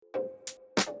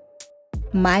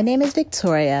My name is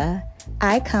Victoria.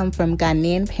 I come from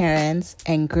Ghanaian parents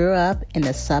and grew up in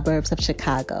the suburbs of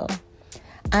Chicago.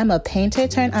 I'm a painter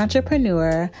turned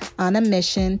entrepreneur on a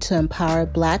mission to empower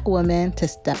Black women to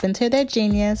step into their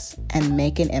genius and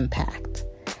make an impact.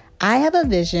 I have a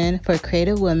vision for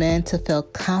creative women to feel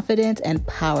confident and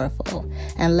powerful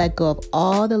and let go of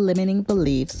all the limiting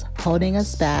beliefs holding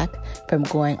us back from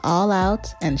going all out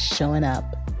and showing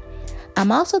up.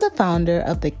 I'm also the founder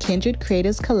of the Kindred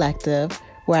Creatives Collective,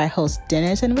 where I host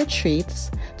dinners and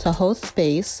retreats to hold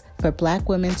space for Black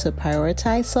women to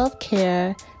prioritize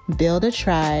self-care, build a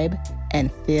tribe,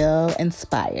 and feel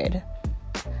inspired.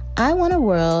 I want a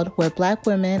world where Black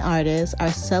women artists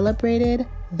are celebrated,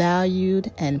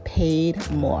 valued, and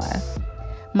paid more.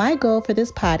 My goal for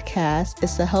this podcast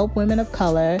is to help women of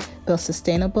color build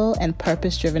sustainable and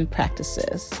purpose-driven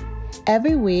practices.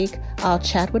 Every week, I'll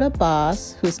chat with a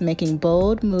boss who's making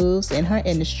bold moves in her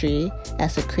industry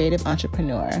as a creative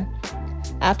entrepreneur.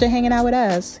 After hanging out with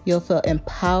us, you'll feel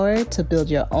empowered to build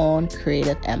your own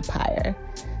creative empire.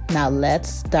 Now let's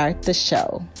start the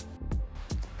show.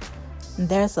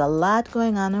 There's a lot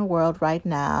going on in the world right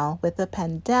now with the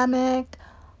pandemic,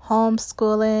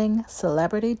 homeschooling,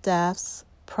 celebrity deaths,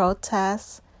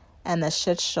 protests, and the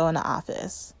shit show in the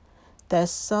office. There's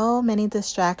so many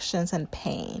distractions and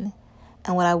pain.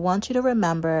 And what I want you to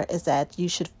remember is that you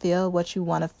should feel what you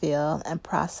want to feel and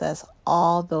process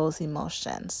all those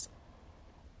emotions.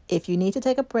 If you need to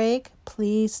take a break,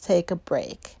 please take a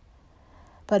break.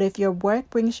 But if your work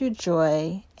brings you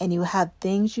joy and you have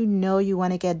things you know you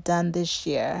want to get done this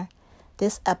year,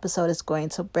 this episode is going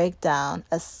to break down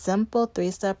a simple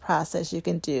 3-step process you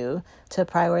can do to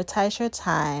prioritize your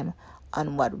time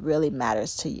on what really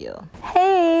matters to you.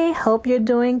 Hey, hope you're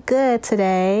doing good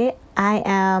today. I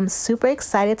am super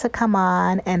excited to come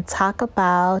on and talk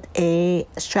about a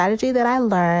strategy that I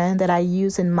learned that I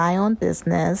use in my own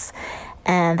business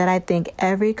and that I think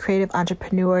every creative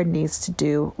entrepreneur needs to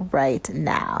do right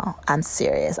now. I'm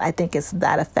serious. I think it's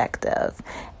that effective.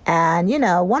 And,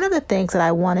 one of the things that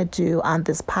I want to do on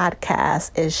this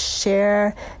podcast is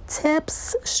share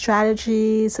tips,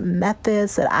 strategies,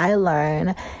 methods that I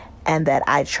learn and that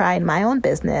I try in my own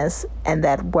business and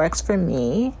that works for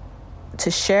me, to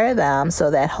share them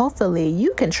so that hopefully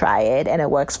you can try it and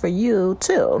it works for you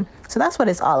too. So that's what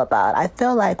it's all about. I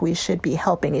feel like we should be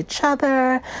helping each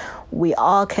other. We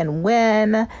all can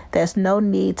win. There's no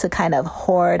need to kind of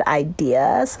hoard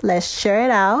ideas. Let's share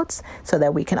it out so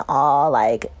that we can all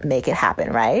make it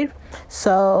happen, right?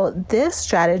 So this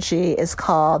strategy is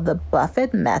called the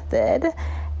Buffett method.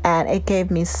 And it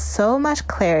gave me so much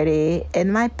clarity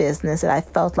in my business that I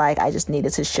felt like I just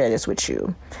needed to share this with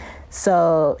you.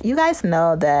 So you guys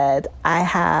know that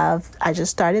I just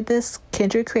started this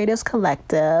Kindred Creatives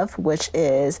Collective, which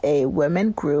is a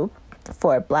women group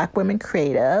for Black women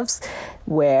creatives,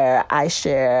 where I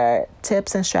share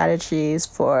tips and strategies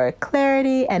for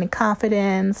clarity and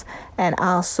confidence. And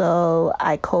also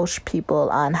I coach people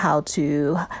on how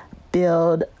to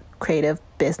build creative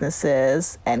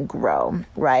businesses and grow,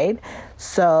 right?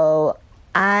 So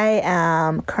I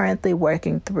am currently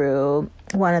working through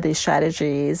one of these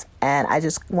strategies, and I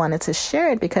just wanted to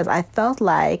share it because I felt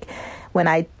like when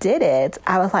I did it,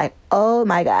 I was like, oh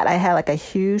my God, I had a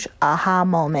huge aha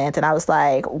moment. And I was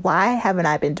like, why haven't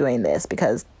I been doing this?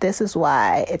 Because this is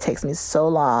why it takes me so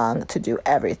long to do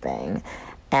everything.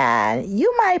 And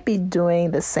you might be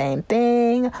doing the same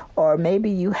thing, or maybe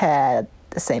you had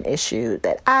the same issue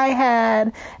that I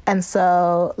had. And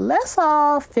so let's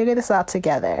all figure this out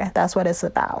together. That's what it's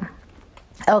about.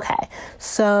 Okay,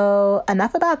 so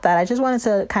enough about that. I just wanted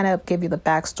to kind of give you the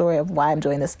backstory of why I'm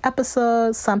doing this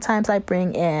episode. Sometimes I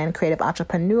bring in creative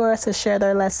entrepreneurs to share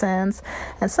their lessons,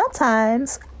 and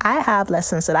sometimes I have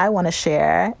lessons that I want to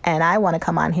share, and I want to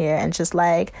come on here and just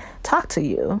talk to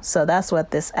you. So that's what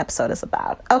this episode is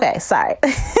about. Okay, sorry.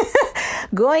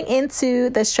 Going into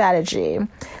the strategy.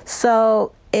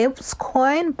 So it was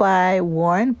coined by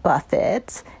Warren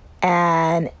Buffett,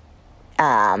 and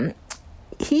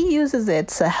he uses it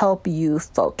to help you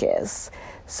focus.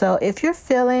 So if you're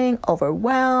feeling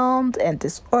overwhelmed and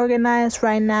disorganized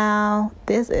right now,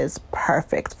 this is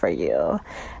perfect for you.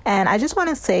 And I just want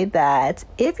to say that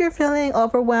if you're feeling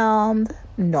overwhelmed,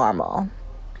 normal.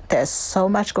 There's so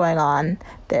much going on.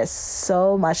 There's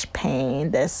so much pain.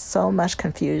 There's so much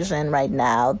confusion right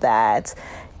now that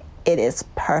it is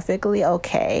perfectly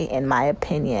okay, in my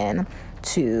opinion,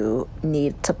 to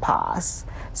need to pause.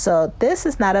 So this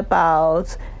is not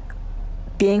about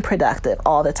being productive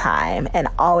all the time and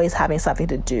always having something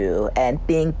to do and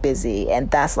being busy, and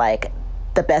that's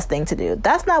the best thing to do.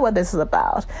 That's not what this is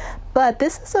about. But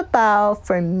this is about,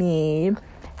 for me,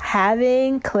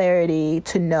 having clarity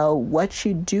to know what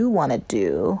you do want to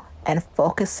do and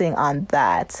focusing on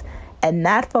that and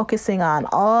not focusing on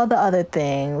all the other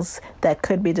things that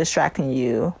could be distracting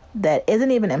you that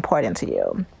isn't even important to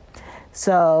you.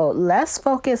 So let's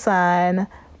focus on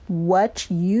what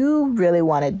you really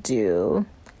want to do,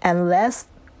 and let's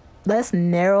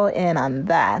narrow in on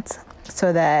that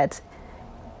so that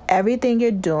everything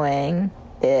you're doing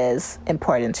is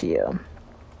important to you.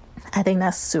 I think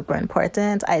that's super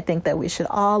important. I think that we should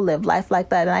all live life like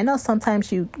that. And I know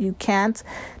sometimes you can't,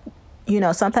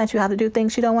 sometimes you have to do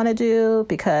things you don't want to do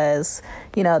because,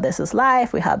 this is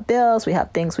life. We have bills. We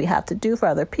have things we have to do for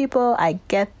other people. I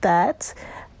get that.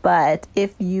 But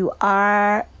if you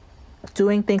are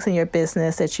doing things in your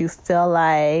business that you feel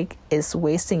like is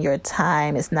wasting your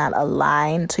time, is not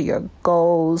aligned to your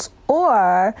goals,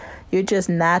 or you're just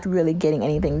not really getting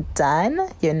anything done,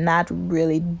 you're not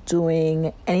really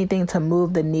doing anything to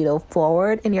move the needle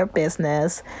forward in your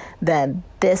business, then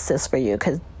this is for you,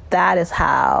 because that is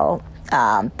how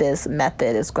this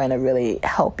method is going to really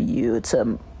help you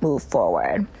to move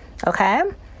forward. Okay?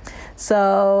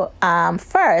 So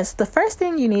the first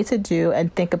thing you need to do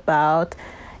and think about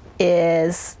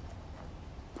is,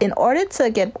 in order to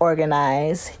get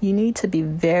organized, you need to be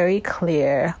very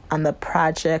clear on the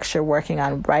projects you're working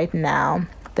on right now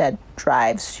that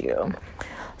drives you.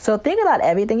 So think about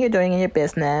everything you're doing in your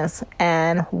business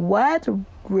and what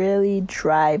really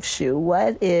drives you.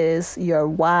 What is your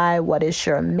why? What is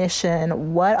your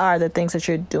mission? What are the things that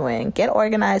you're doing? Get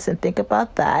organized and think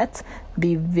about that.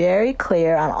 Be very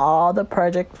clear on all the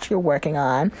projects you're working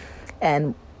on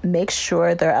and make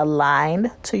sure they're aligned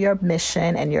to your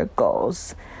mission and your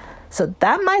goals. So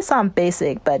that might sound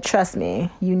basic, but trust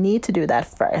me, you need to do that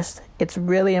first. It's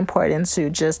really important to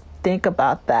just think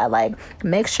about that. Like,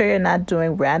 make sure you're not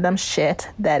doing random shit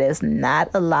that is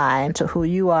not aligned to who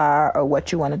you are or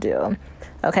what you want to do.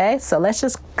 Okay? So let's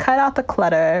just cut out the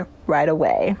clutter right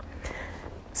away.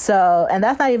 So, and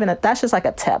that's just like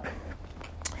a tip.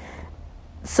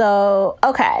 So,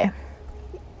 okay.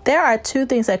 There are two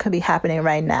things that could be happening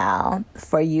right now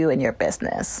for you and your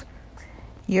business.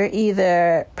 You're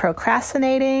either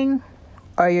procrastinating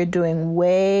or you're doing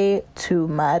way too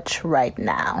much right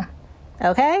now.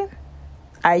 Okay?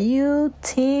 Are you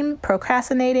team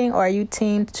procrastinating or are you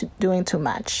team doing too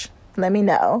much? Let me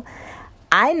know.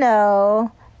 I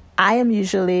know I am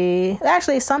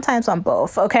actually sometimes I'm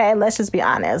both. Okay? Let's just be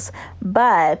honest.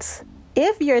 But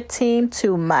if you're team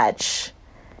too much,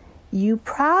 you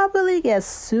probably get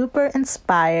super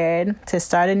inspired to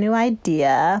start a new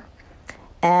idea.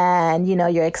 And,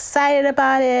 you're excited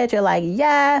about it. You're like,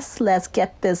 yes, let's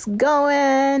get this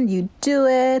going. You do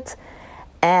it.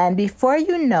 And before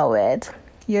you know it,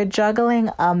 you're juggling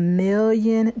a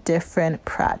million different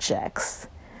projects.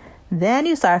 Then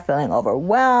you start feeling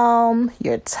overwhelmed.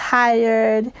 You're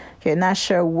tired. You're not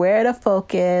sure where to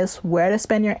focus, where to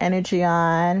spend your energy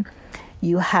on.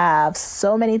 You have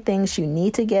so many things you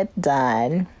need to get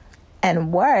done.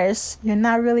 And worse, you're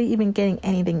not really even getting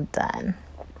anything done.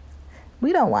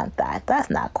 We don't want that.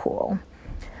 That's not cool.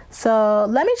 So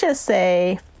let me just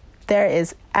say, there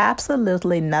is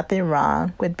absolutely nothing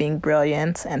wrong with being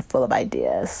brilliant and full of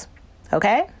ideas.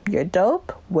 Okay? You're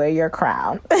dope. Wear your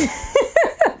crown.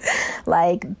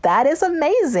 Like, that is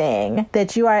amazing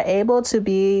that you are able to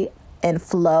be in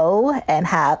flow and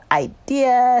have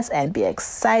ideas and be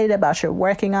excited about what you're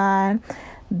working on.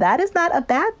 That is not a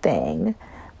bad thing.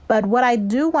 But what I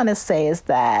do want to say is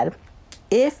that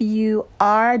if you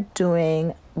are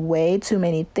doing way too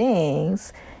many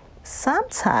things,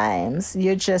 sometimes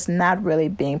you're just not really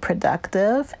being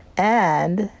productive.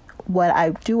 And what I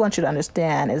do want you to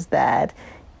understand is that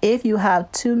if you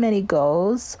have too many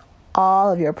goals,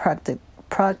 all of your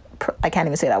I can't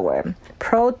even say that word,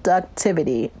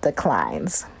 productivity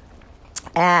declines.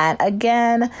 And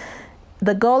again,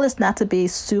 the goal is not to be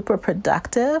super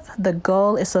productive. The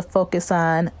goal is to focus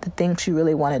on the things you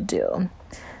really want to do.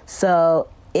 So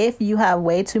if you have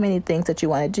way too many things that you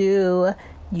want to do,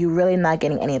 you're really not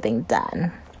getting anything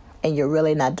done. And you're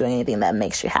really not doing anything that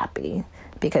makes you happy,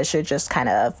 because you're just kind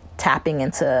of tapping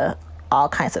into all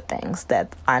kinds of things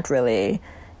that aren't really,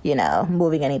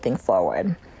 moving anything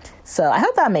forward. So I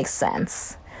hope that makes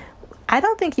sense. I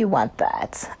don't think you want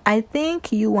that. I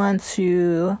think you want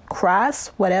to cross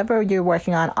whatever you're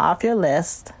working on off your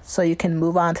list so you can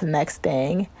move on to the next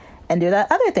thing and do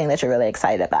that other thing that you're really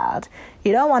excited about.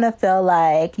 You don't want to feel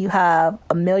like you have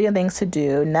a million things to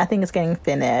do, nothing is getting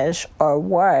finished, or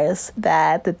worse,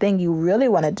 that the thing you really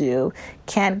want to do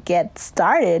can't get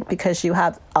started because you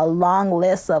have a long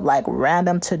list of like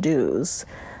random to-dos.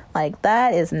 Like,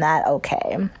 that is not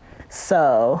okay.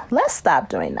 So let's stop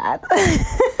doing that.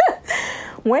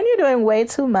 when you're doing way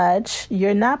too much,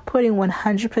 you're not putting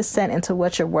 100% into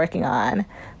what you're working on.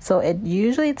 So it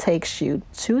usually takes you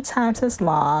 2 times as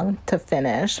long to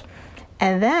finish.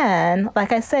 And then,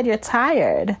 like I said, you're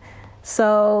tired.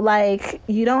 So, like,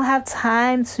 you don't have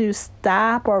time to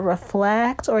stop or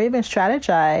reflect or even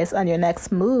strategize on your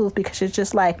next move because you're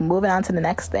just, like, moving on to the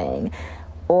next thing.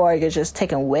 Or you're just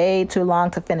taking way too long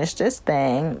to finish this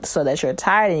thing so that you're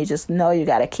tired and you just know you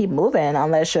got to keep moving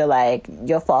unless you're, like,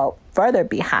 you'll fall further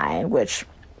behind, which,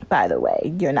 by the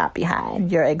way, you're not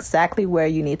behind. You're exactly where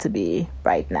you need to be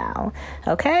right now.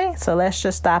 Okay? So let's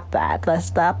just stop that. Let's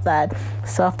stop that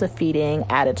self-defeating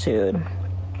attitude.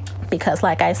 Because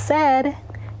like I said,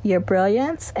 you're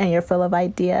brilliant and you're full of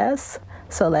ideas.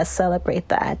 So let's celebrate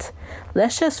that.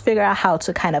 Let's just figure out how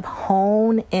to kind of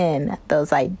hone in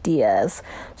those ideas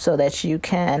so that you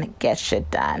can get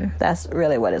shit done. That's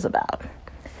really what it's about.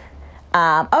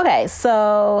 Okay,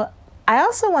 so I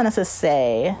also wanted to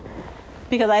say,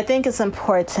 because I think it's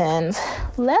important,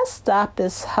 let's stop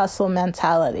this hustle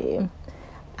mentality.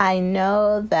 I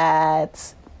know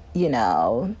that,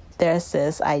 there's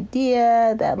this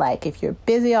idea that, like, if you're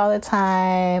busy all the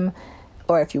time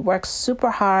or if you work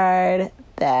super hard,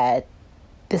 that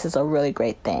this is a really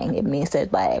great thing. It means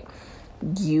that, like,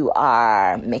 you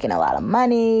are making a lot of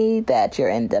money, that you're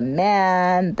in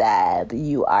demand, that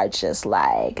you are just,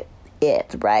 like,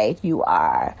 it, right? You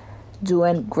are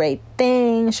doing great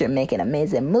things. You're making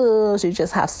amazing moves. You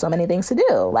just have so many things to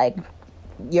do. Like,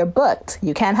 you're booked.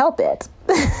 You can't help it.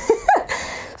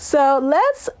 So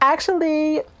let's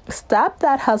actually stop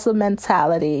that hustle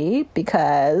mentality,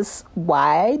 because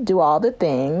why do all the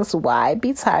things? Why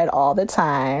be tired all the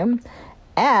time?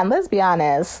 And let's be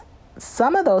honest,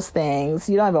 some of those things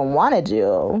you don't even want to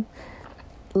do.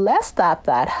 Let's stop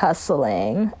that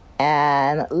hustling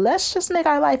and let's just make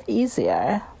our life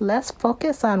easier. Let's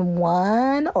focus on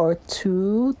 1 or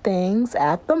 2 things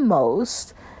at the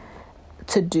most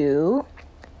to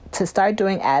start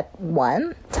doing at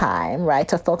one time, right?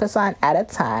 To focus on at a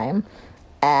time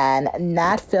and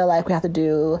not feel like we have to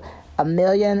do a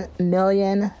million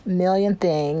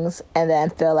things and then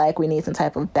feel like we need some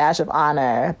type of badge of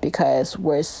honor because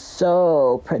we're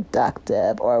so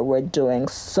productive or we're doing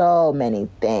so many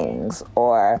things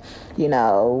or,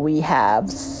 we have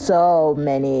so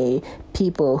many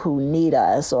people who need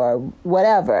us or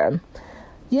whatever.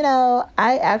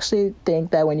 I actually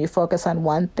think that when you focus on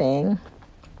one thing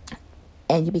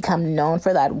and you become known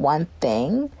for that one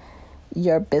thing,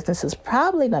 your business is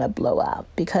probably going to blow up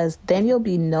because then you'll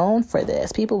be known for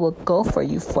this. People will go for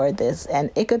you for this. And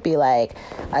it could be like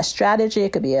a strategy.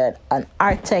 It could be an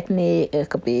art technique. It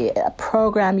could be a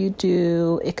program you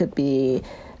do. It could be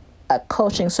a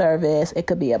coaching service. It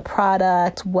could be a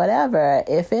product, whatever.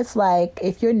 If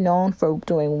you're known for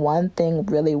doing one thing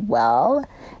really well,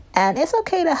 and it's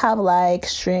okay to have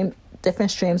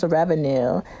different streams of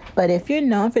revenue. But if you're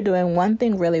known for doing one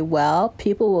thing really well,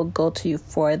 people will go to you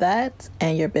for that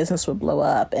and your business will blow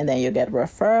up and then you'll get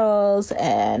referrals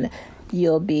and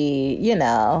you'll be,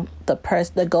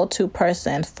 the go-to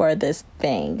person for this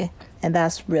thing. And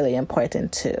that's really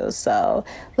important too. So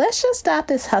let's just stop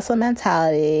this hustle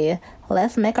mentality.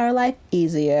 Let's make our life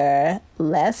easier.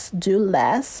 Let's do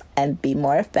less and be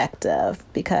more effective,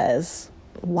 because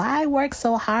why work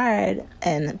so hard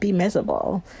and be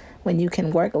miserable when you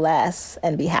can work less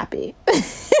and be happy?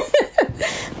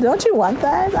 Don't you want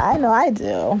that? I know I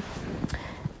do.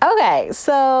 Okay,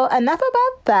 so enough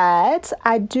about that.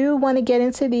 I do want to get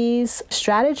into these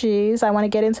strategies. I want to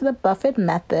get into the Buffett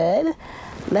method.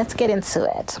 Let's get into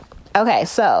it. Okay,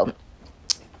 so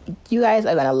you guys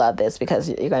are going to love this because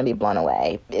you're going to be blown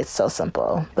away. It's so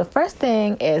simple. The first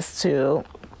thing is to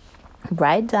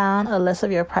write down a list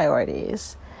of your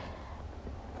priorities.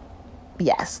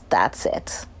 Yes, that's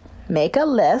it. Make a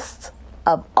list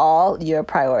of all your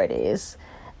priorities.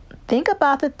 Think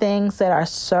about the things that are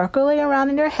circling around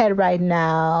in your head right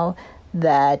now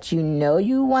that you know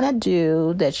you want to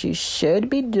do, that you should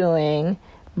be doing.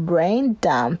 Brain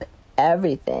dump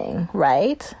everything,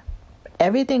 right?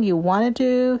 Everything you want to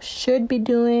do, should be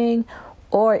doing,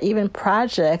 or even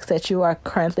projects that you are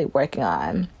currently working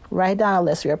on. Write down a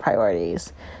list of your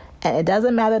priorities. And it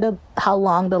doesn't matter how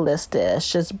long the list is.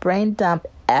 Just brain dump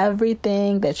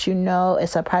everything that you know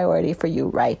is a priority for you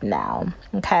right now.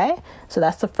 Okay? So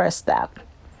that's the first step.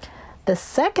 The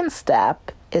second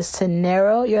step is to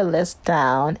narrow your list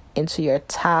down into your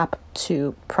top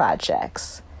 2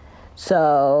 projects.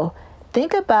 So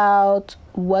think about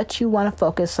what you want to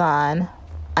focus on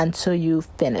until you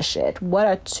finish it. What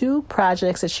are 2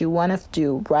 projects that you want to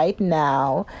do right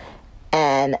now,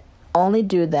 and only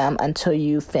do them until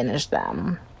you finish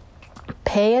them?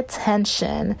 Pay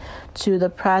attention to the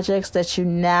projects that you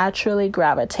naturally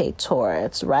gravitate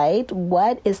towards, right?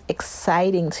 What is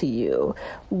exciting to you?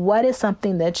 What is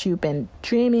something that you've been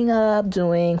dreaming of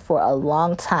doing for a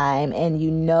long time and you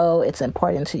know it's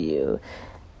important to you?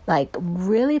 Like,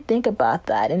 really think about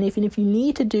that. And if you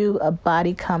need to do a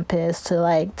body compass to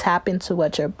like tap into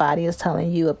what your body is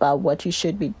telling you about what you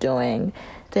should be doing,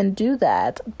 then do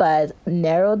that. But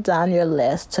narrow down your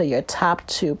list to your top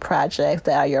 2 projects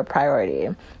that are your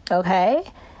priority. Okay?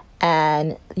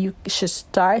 And you should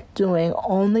start doing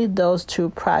only those 2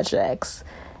 projects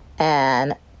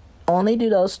and only do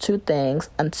those 2 things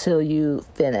until you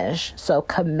finish. So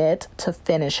commit to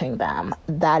finishing them.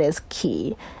 That is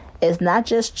key. It's not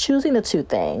just choosing the 2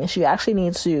 things. You actually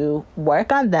need to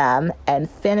work on them and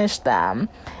finish them.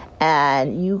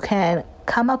 And you can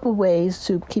come up with ways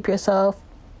to keep yourself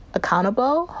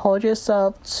accountable, hold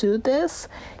yourself to this,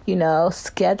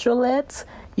 schedule it.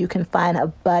 You can find a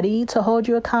buddy to hold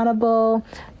you accountable.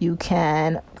 You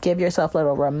can give yourself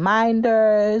little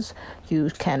reminders.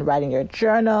 You can write in your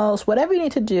journals. Whatever you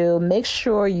need to do, make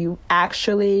sure you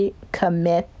actually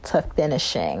commit to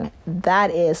finishing. That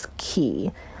is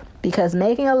key. Because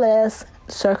making a list,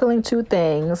 circling 2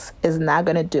 things is not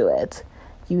going to do it.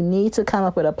 You need to come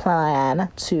up with a plan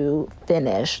to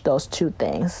finish those 2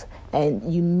 things.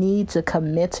 And you need to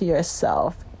commit to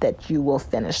yourself that you will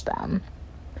finish them.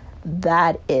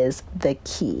 That is the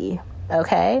key.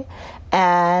 Okay?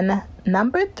 And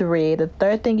number 3, the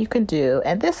third thing you can do,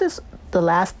 and this is the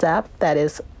last step that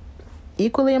is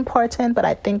equally important, but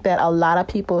I think that a lot of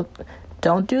people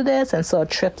don't do this, and so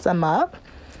it trips them up.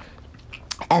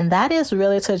 And that is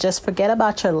really to just forget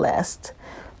about your list.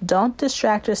 Don't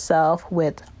distract yourself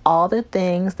with all the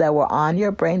things that were on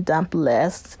your brain dump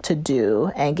list to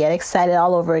do and get excited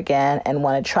all over again and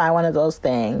want to try one of those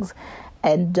things.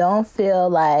 And don't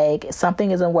feel like something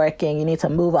isn't working. You need to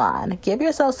move on. Give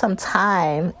yourself some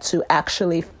time to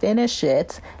actually finish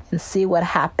it and see what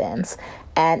happens.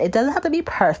 And it doesn't have to be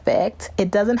perfect.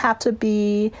 It doesn't have to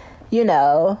be,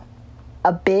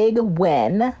 a big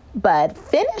win, but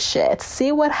finish it.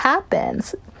 See what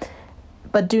happens.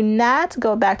 But do not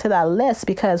go back to that list,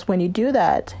 because when you do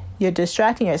that, you're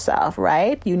distracting yourself,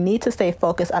 right? You need to stay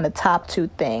focused on the top 2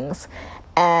 things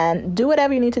and do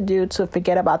whatever you need to do to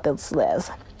forget about this list.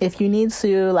 If you need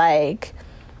to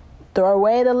throw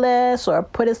away the list or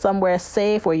put it somewhere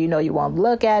safe where you won't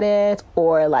look at it,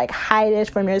 or hide it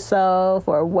from yourself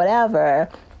or whatever,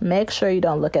 make sure you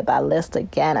don't look at that list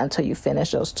again until you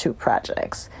finish those 2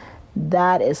 projects.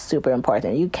 That is super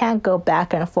important. You can't go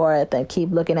back and forth and keep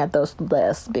looking at those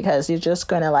lists, because you're just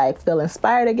going to feel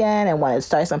inspired again and want to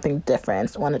start something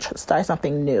different, want to start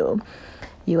something new.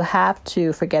 You have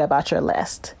to forget about your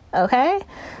list. Okay?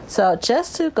 So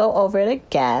just to go over it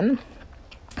again,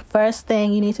 first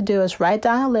thing you need to do is write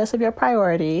down a list of your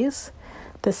priorities.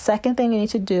 The second thing you need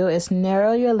to do is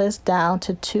narrow your list down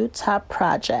to 2 top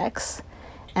projects.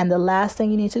 And the last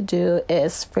thing you need to do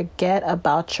is forget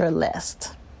about your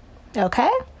list.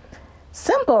 Okay?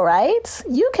 Simple, right?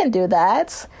 You can do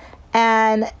that.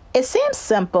 And it seems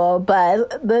simple,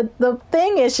 but the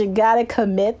thing is, you gotta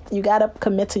commit. You gotta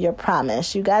commit to your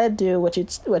promise. You gotta do what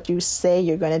you say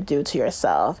you're going to do to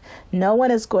yourself. No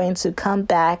one is going to come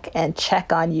back and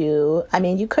check on you. I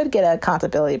mean, you could get an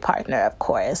accountability partner, of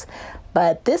course,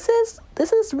 but this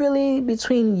is really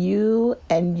between you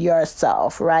and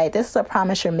yourself, right? This is a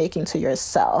promise you're making to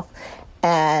yourself,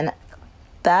 and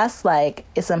that's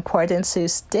it's important to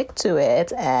stick to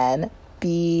it and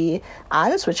be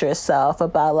honest with yourself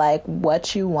about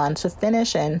what you want to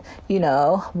finish and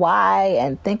why,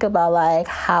 and think about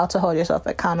how to hold yourself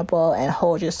accountable and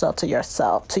hold yourself to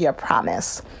your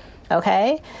promise.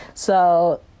 Okay,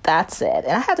 so that's it.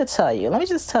 And I have to tell you, let me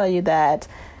just tell you that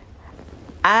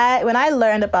when I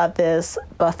learned about this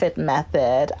Buffett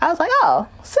method, I was like, oh,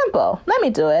 simple, let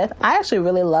me do it. I actually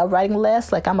really love writing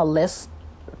lists. I'm a list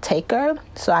taker,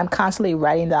 so I'm constantly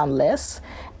writing down lists,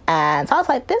 and so I was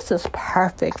like, this is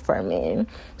perfect for me.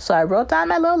 So I wrote down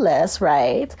my little list,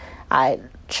 right? I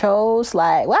chose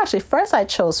first I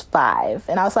chose 5,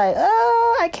 and I was like,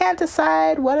 oh, I can't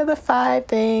decide what are the 5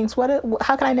 things,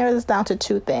 how can I narrow this down to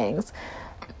 2 things?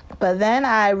 But then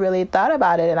I really thought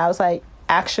about it, and I was like,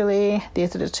 actually,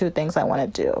 these are the 2 things I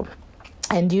want to do.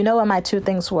 And do you know what my 2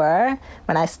 things were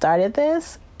when I started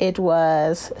this? It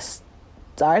was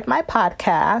start my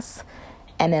podcast,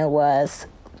 and it was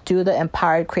do the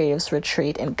Empowered Creatives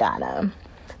Retreat in Ghana.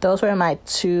 Those were my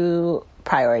 2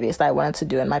 priorities that I wanted to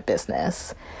do in my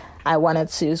business. I wanted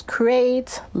to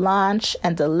create, launch,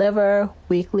 and deliver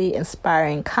weekly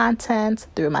inspiring content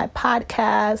through my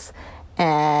podcast,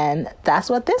 and that's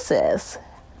what this is.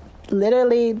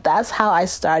 literally, that's how I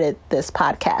started this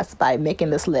podcast, by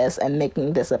making this list and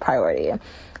making this a priority.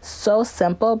 So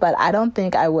simple, but I don't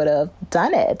think I would have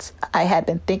done it. I had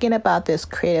been thinking about this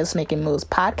Creatives Making Moves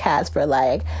podcast for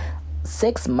like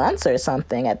 6 months or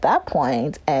something at that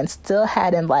point, and still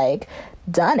hadn't like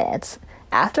done it.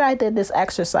 After I did this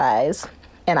exercise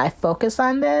and I focused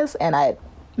on this and I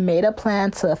made a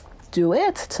plan to do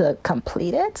it, to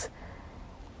complete it,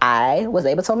 I was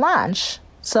able to launch.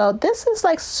 So this is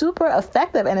like super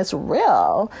effective and it's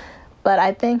real. But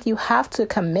I think you have to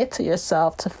commit to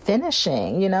yourself to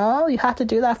finishing, you know? You have to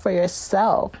do that for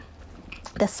yourself.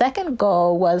 The second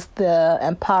goal was the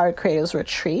Empowered Creatives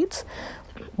Retreat,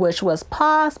 which was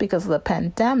paused because of the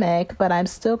pandemic, but I'm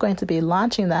still going to be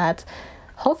launching that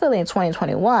hopefully in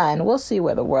 2021. We'll see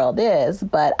where the world is,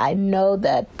 but I know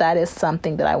that that is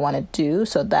something that I want to do,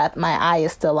 so that my eye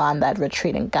is still on that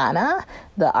retreat in Ghana.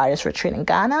 The artist retreat in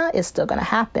Ghana is still going to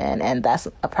happen, and that's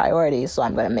a priority, so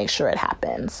I'm going to make sure it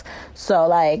happens. So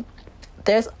like,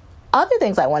 there's other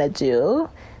things I want to do.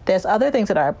 There's other things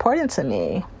that are important to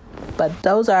me, but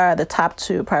those are the top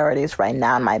 2 priorities right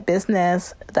now in my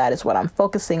business. That is what I'm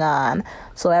focusing on.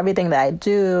 So everything that I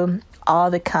do,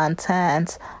 all the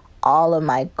content, all of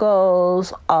my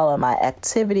goals, all of my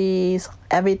activities,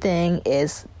 everything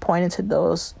is pointing to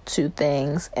those 2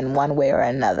 things in one way or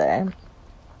another.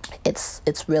 It's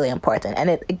really important. And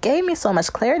it gave me so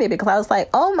much clarity, because I was like,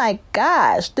 oh my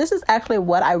gosh, this is actually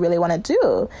what I really want to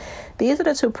do. These are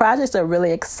the 2 projects that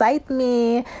really excite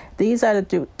me. These are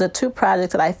the 2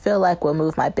 projects that I feel like will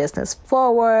move my business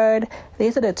forward.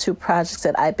 These are the 2 projects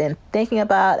that I've been thinking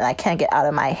about and I can't get out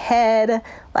of my head.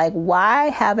 Like, why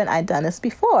haven't I done this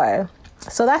before?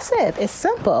 So that's it. It's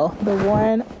simple. The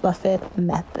Warren Buffett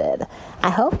method.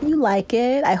 I hope you like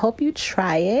it. I hope you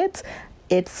try it.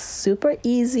 It's super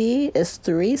easy. It's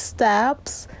 3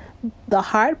 steps. The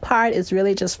hard part is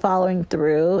really just following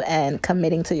through and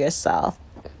committing to yourself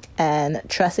and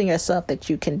trusting yourself that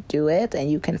you can do it and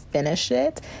you can finish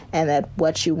it, and that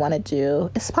what you want to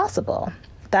do is possible.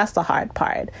 That's the hard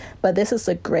part. But this is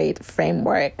a great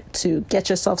framework to get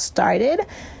yourself started.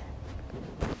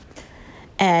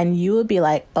 And you will be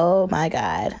like, oh my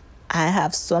God, I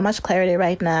have so much clarity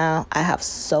right now. I have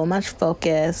so much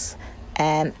focus.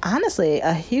 And honestly,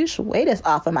 a huge weight is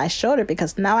off of my shoulder,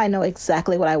 because now I know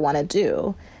exactly what I want to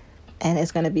do. And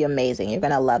it's going to be amazing. You're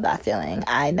going to love that feeling.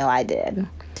 I know I did.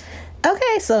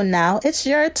 Okay, so now it's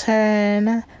your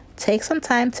turn. Take some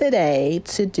time today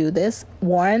to do this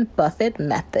Warren Buffett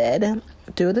method.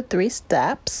 Do the 3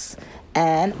 steps.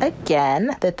 And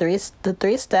again, the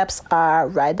three steps are: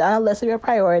 write down a list of your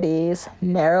priorities,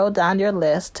 narrow down your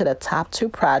list to the top 2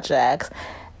 projects,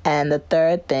 and the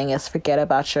third thing is forget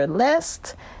about your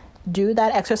list. Do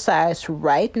that exercise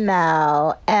right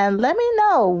now and let me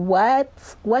know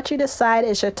what you decide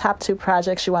is your top 2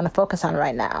 projects you want to focus on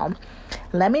right now.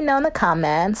 Let me know in the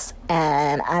comments,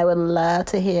 and I would love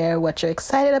to hear what you're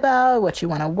excited about, what you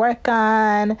want to work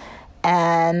on.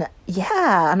 And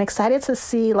yeah, I'm excited to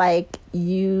see like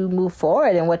you move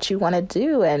forward and what you want to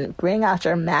do and bring out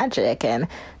your magic and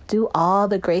do all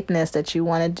the greatness that you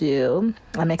want to do.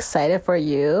 I'm excited for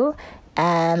you.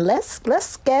 And let's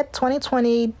get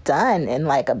 2020 done in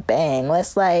like a bang.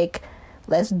 Let's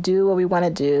do what we want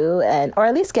to do, and or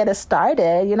at least get it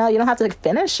started. You know, you don't have to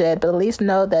finish it, but at least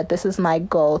know that this is my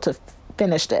goal to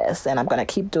finish this, and I'm going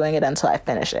to keep doing it until I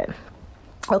finish it.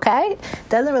 Okay?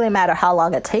 Doesn't really matter how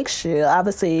long it takes you.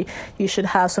 Obviously, you should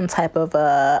have some type of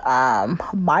a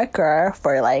marker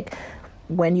for like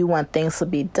when you want things to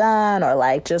be done, or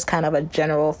like just kind of a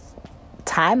general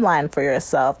timeline for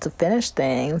yourself to finish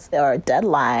things, or a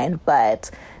deadline.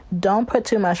 But don't put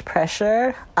too much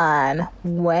pressure on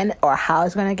when or how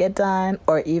it's going to get done,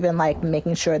 or even like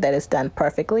making sure that it's done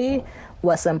perfectly.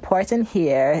 What's important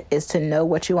here is to know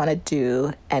what you want to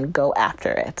do and go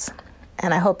after it.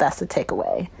 And I hope that's the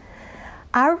takeaway.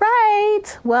 All right.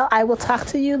 Well, I will talk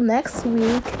to you next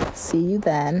week. See you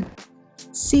then.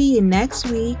 See you next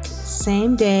week.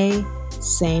 Same day,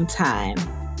 same time.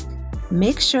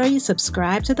 Make sure you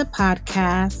subscribe to the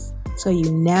podcast so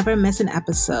you never miss an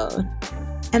episode.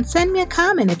 And send me a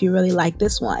comment if you really like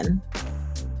this one.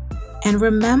 And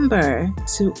remember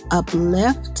to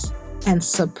uplift and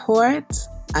support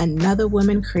another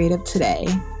woman creative today.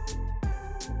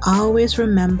 Always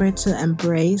remember to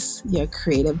embrace your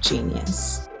creative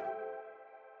genius.